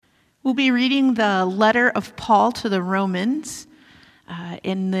We'll be reading the letter of Paul to the Romans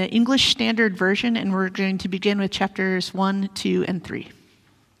in the English Standard Version, and we're going to begin with chapters 1, 2, and 3.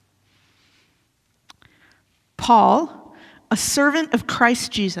 Paul, a servant of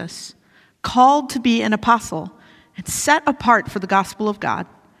Christ Jesus, called to be an apostle and set apart for the gospel of God,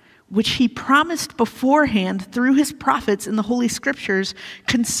 which he promised beforehand through his prophets in the Holy Scriptures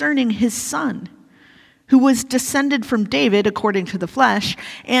concerning his Son, who was descended from David according to the flesh,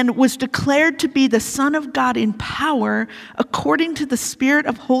 and was declared to be the Son of God in power according to the Spirit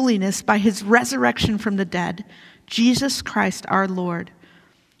of holiness by his resurrection from the dead, Jesus Christ our Lord,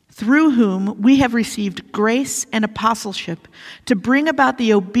 through whom we have received grace and apostleship to bring about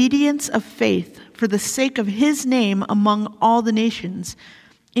the obedience of faith for the sake of his name among all the nations,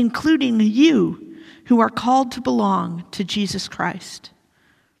 including you who are called to belong to Jesus Christ.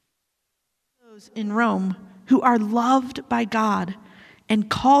 In Rome who are loved by God and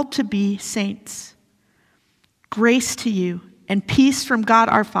called to be saints. Grace to you and peace from God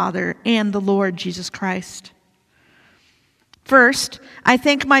our Father and the Lord Jesus Christ. First, I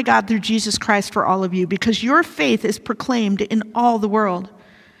thank my God through Jesus Christ for all of you, because your faith is proclaimed in all the world.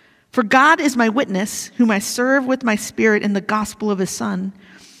 For God is my witness, whom I serve with my spirit in the gospel of his Son,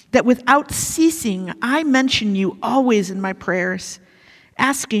 that without ceasing I mention you always in my prayers,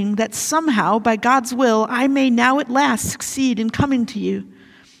 asking that somehow, by God's will, I may now at last succeed in coming to you.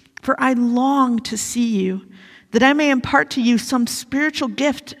 For I long to see you, that I may impart to you some spiritual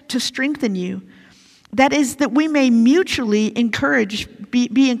gift to strengthen you. That is, that we may mutually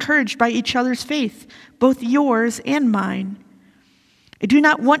be encouraged by each other's faith, both yours and mine. I do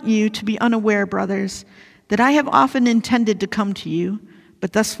not want you to be unaware, brothers, that I have often intended to come to you,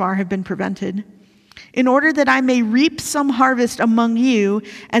 but thus far have been prevented, in order that I may reap some harvest among you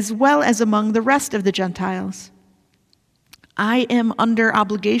as well as among the rest of the Gentiles. I am under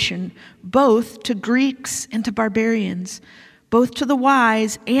obligation both to Greeks and to barbarians, both to the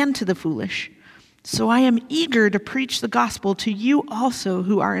wise and to the foolish. So I am eager to preach the gospel to you also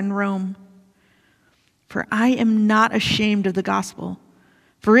who are in Rome. For I am not ashamed of the gospel,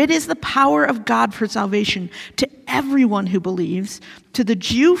 for it is the power of God for salvation to everyone who believes, to the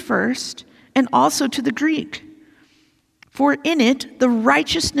Jew first, and also to the Greek. For in it the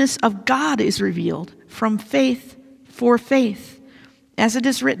righteousness of God is revealed from faith for faith. As it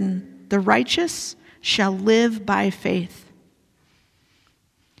is written, the righteous shall live by faith.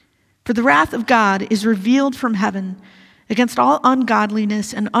 For the wrath of God is revealed from heaven against all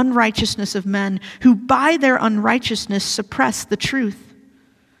ungodliness and unrighteousness of men who by their unrighteousness suppress the truth.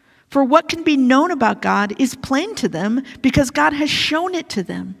 For what can be known about God is plain to them because God has shown it to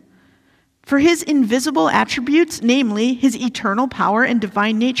them. For his invisible attributes, namely his eternal power and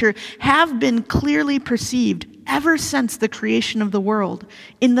divine nature, have been clearly perceived ever since the creation of the world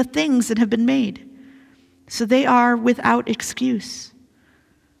in the things that have been made. So they are without excuse.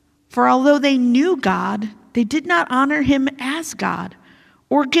 For although they knew God, they did not honor him as God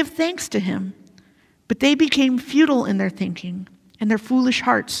or give thanks to him, but they became futile in their thinking, and their foolish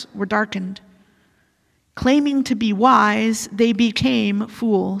hearts were darkened. Claiming to be wise, they became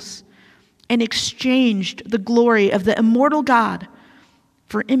fools, and exchanged the glory of the immortal God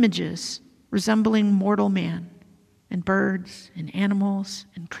for images resembling mortal man, and birds, and animals,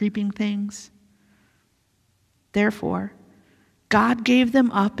 and creeping things. Therefore, God gave them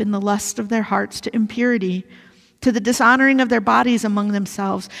up in the lust of their hearts to impurity, to the dishonoring of their bodies among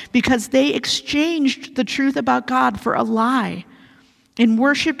themselves, because they exchanged the truth about God for a lie, and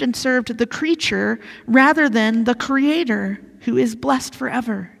worshipped and served the creature rather than the Creator, who is blessed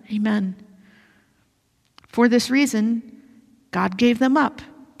forever. Amen. For this reason, God gave them up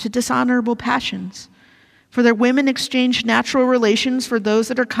to dishonorable passions. For their women exchanged natural relations for those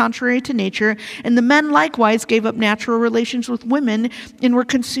that are contrary to nature, and the men likewise gave up natural relations with women and were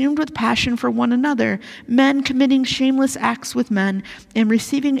consumed with passion for one another, men committing shameless acts with men and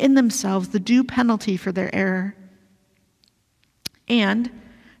receiving in themselves the due penalty for their error. And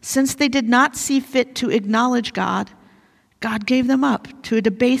since they did not see fit to acknowledge God, God gave them up to a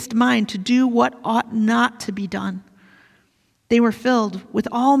debased mind to do what ought not to be done. They were filled with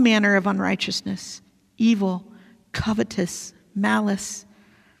all manner of unrighteousness, evil, covetous, malice.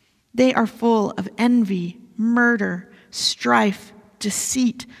 They are full of envy, murder, strife,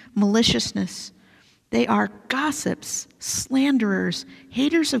 deceit, maliciousness. They are gossips, slanderers,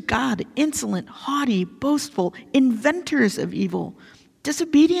 haters of God, insolent, haughty, boastful, inventors of evil,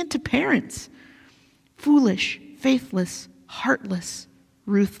 disobedient to parents, foolish, faithless, heartless,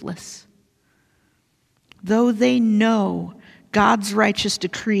 ruthless. Though they know God's righteous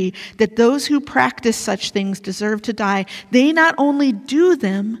decree that those who practice such things deserve to die, they not only do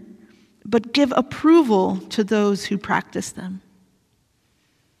them, but give approval to those who practice them.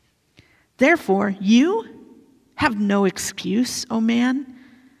 Therefore, you have no excuse, O man,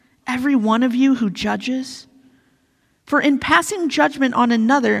 every one of you who judges. For in passing judgment on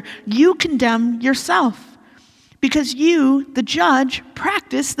another, you condemn yourself, because you, the judge,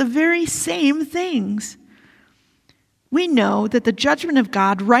 practice the very same things. We know that the judgment of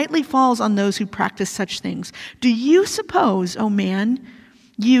God rightly falls on those who practice such things. Do you suppose, O man,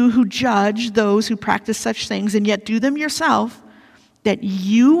 you who judge those who practice such things and yet do them yourself, that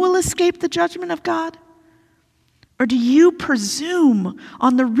you will escape the judgment of God? Or do you presume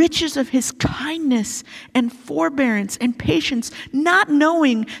on the riches of his kindness and forbearance and patience, not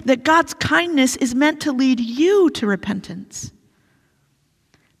knowing that God's kindness is meant to lead you to repentance?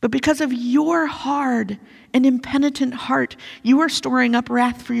 But because of your hard and impenitent heart, you are storing up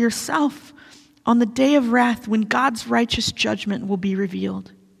wrath for yourself on the day of wrath when God's righteous judgment will be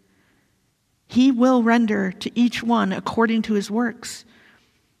revealed. He will render to each one according to his works.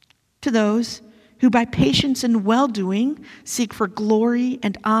 To those who by patience and well-doing seek for glory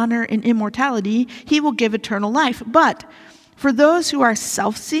and honor and immortality, he will give eternal life. But for those who are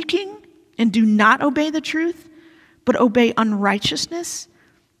self-seeking and do not obey the truth, but obey unrighteousness,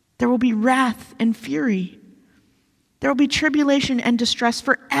 there will be wrath and fury. There will be tribulation and distress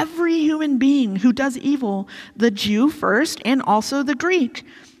for every human being who does evil, the Jew first and also the Greek.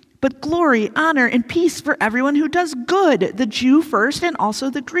 But glory, honor, and peace for everyone who does good, the Jew first and also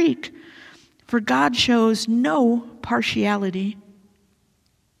the Greek. For God shows no partiality.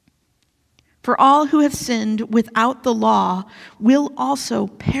 For all who have sinned without the law will also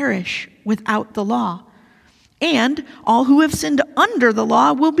perish without the law. And all who have sinned under the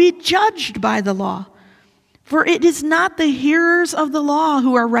law will be judged by the law. For it is not the hearers of the law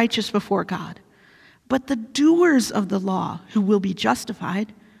who are righteous before God, but the doers of the law who will be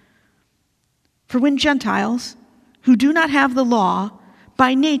justified. For when Gentiles, who do not have the law,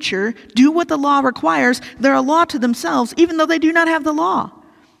 by nature do what the law requires, they're a law to themselves, even though they do not have the law.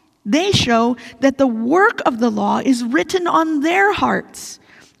 They show that the work of the law is written on their hearts,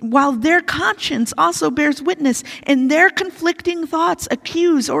 while their conscience also bears witness, and their conflicting thoughts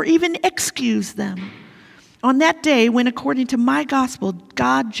accuse or even excuse them. On that day, when according to my gospel,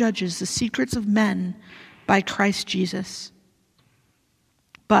 God judges the secrets of men by Christ Jesus.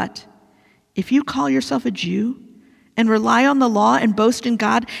 But if you call yourself a Jew and rely on the law and boast in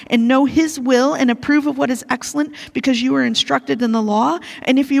God and know his will and approve of what is excellent because you are instructed in the law,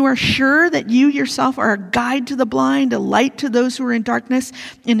 and if you are sure that you yourself are a guide to the blind, a light to those who are in darkness,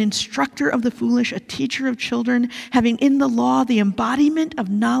 an instructor of the foolish, a teacher of children, having in the law the embodiment of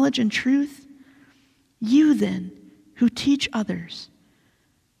knowledge and truth, you then who teach others,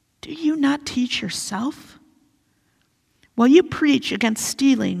 do you not teach yourself? While you preach against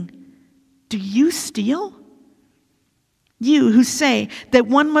stealing, do you steal? You who say that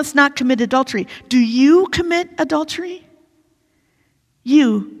one must not commit adultery, do you commit adultery?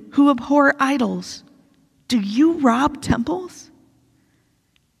 You who abhor idols, do you rob temples?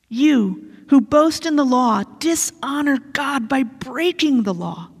 You who boast in the law, dishonor God by breaking the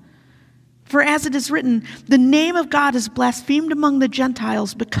law. For as it is written, the name of God is blasphemed among the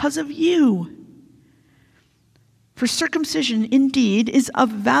Gentiles because of you. For circumcision indeed is of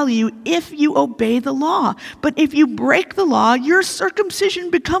value if you obey the law. But if you break the law, your circumcision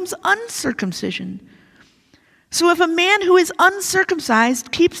becomes uncircumcision. So if a man who is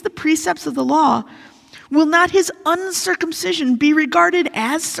uncircumcised keeps the precepts of the law, will not his uncircumcision be regarded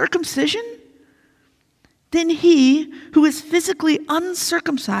as circumcision? Then he who is physically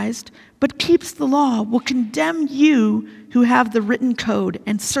uncircumcised but keeps the law will condemn you who have the written code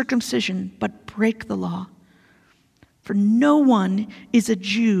and circumcision but break the law. For no one is a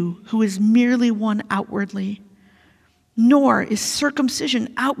Jew who is merely one outwardly, nor is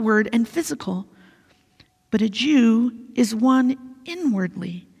circumcision outward and physical, but a Jew is one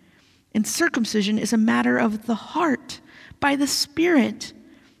inwardly, and circumcision is a matter of the heart, by the Spirit,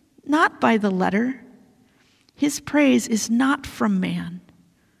 not by the letter. His praise is not from man,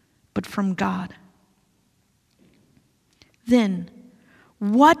 but from God. Then,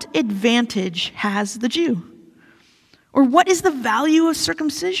 what advantage has the Jew? Or what is the value of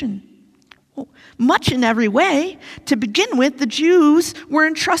circumcision? Well, much in every way. To begin with, the Jews were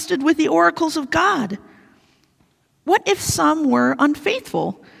entrusted with the oracles of God. What if some were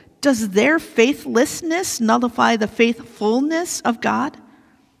unfaithful? Does their faithlessness nullify the faithfulness of God?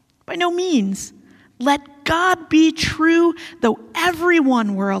 By no means. Let God be true, though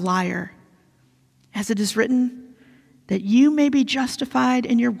everyone were a liar. As it is written, that you may be justified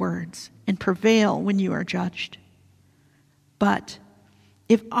in your words and prevail when you are judged. But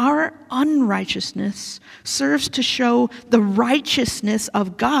If our unrighteousness serves to show the righteousness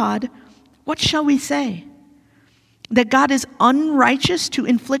of God, what shall we say? That God is unrighteous to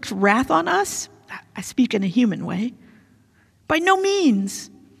inflict wrath on us? I speak in a human way. By no means.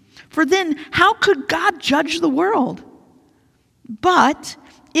 For then, how could God judge the world? But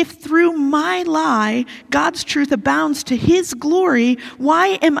if through my lie God's truth abounds to his glory,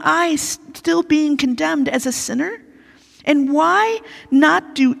 why am I still being condemned as a sinner? And why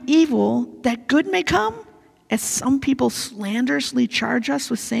not do evil that good may come? As some people slanderously charge us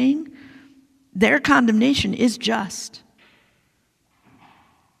with saying, their condemnation is just.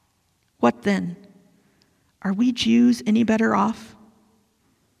 What then? Are we Jews any better off?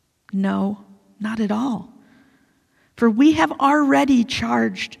 No, not at all. For we have already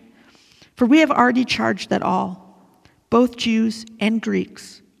charged that all, both Jews and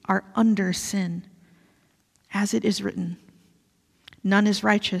Greeks, are under sin. As it is written, none is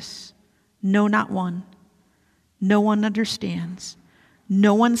righteous, no, not one. No one understands.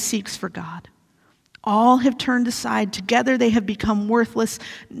 No one seeks for God. All have turned aside. Together they have become worthless.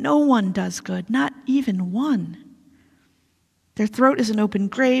 No one does good, not even one. Their throat is an open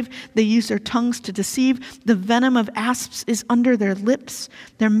grave. They use their tongues to deceive. The venom of asps is under their lips.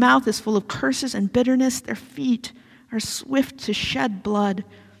 Their mouth is full of curses and bitterness. Their feet are swift to shed blood.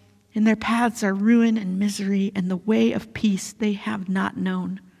 In their paths are ruin and misery, and the way of peace they have not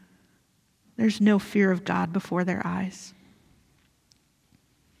known. There's no fear of God before their eyes.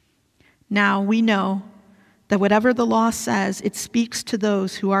 Now we know that whatever the law says, it speaks to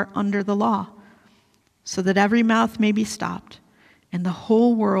those who are under the law, so that every mouth may be stopped, and the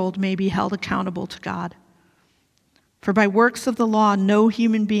whole world may be held accountable to God. For by works of the law, no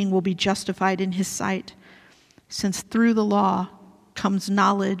human being will be justified in his sight, since through the law comes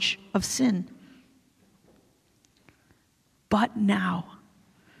knowledge of sin. But now,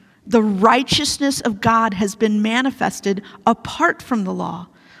 the righteousness of God has been manifested apart from the law,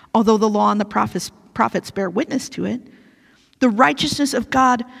 although the law and the prophets bear witness to it. The righteousness of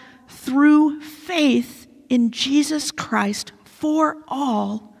God through faith in Jesus Christ for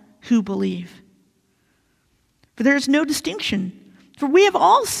all who believe. For there is no distinction, for we have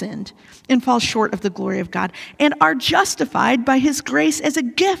all sinned and fall short of the glory of God, and are justified by his grace as a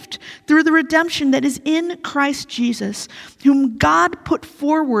gift through the redemption that is in Christ Jesus, whom God put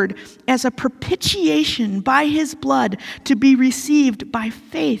forward as a propitiation by his blood to be received by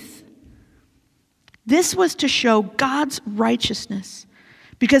faith. This was to show God's righteousness,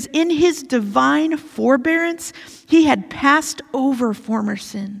 because in his divine forbearance he had passed over former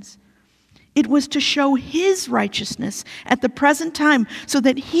sins. It was to show his righteousness at the present time, so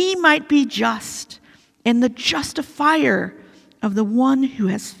that he might be just and the justifier of the one who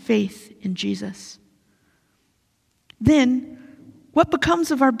has faith in Jesus. Then, what becomes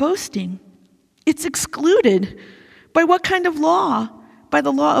of our boasting? It's excluded. By what kind of law? By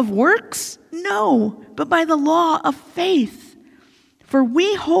the law of works? No, but by the law of faith. For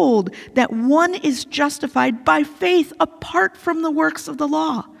we hold that one is justified by faith apart from the works of the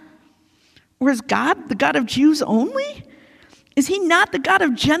law. Or is God the God of Jews only? Is he not the God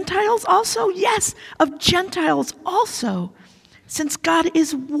of Gentiles also? Yes, of Gentiles also. Since God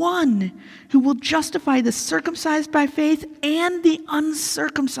is one who will justify the circumcised by faith and the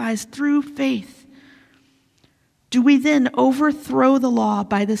uncircumcised through faith. Do we then overthrow the law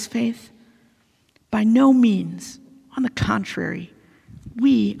by this faith? By no means. On the contrary,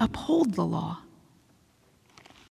 we uphold the law.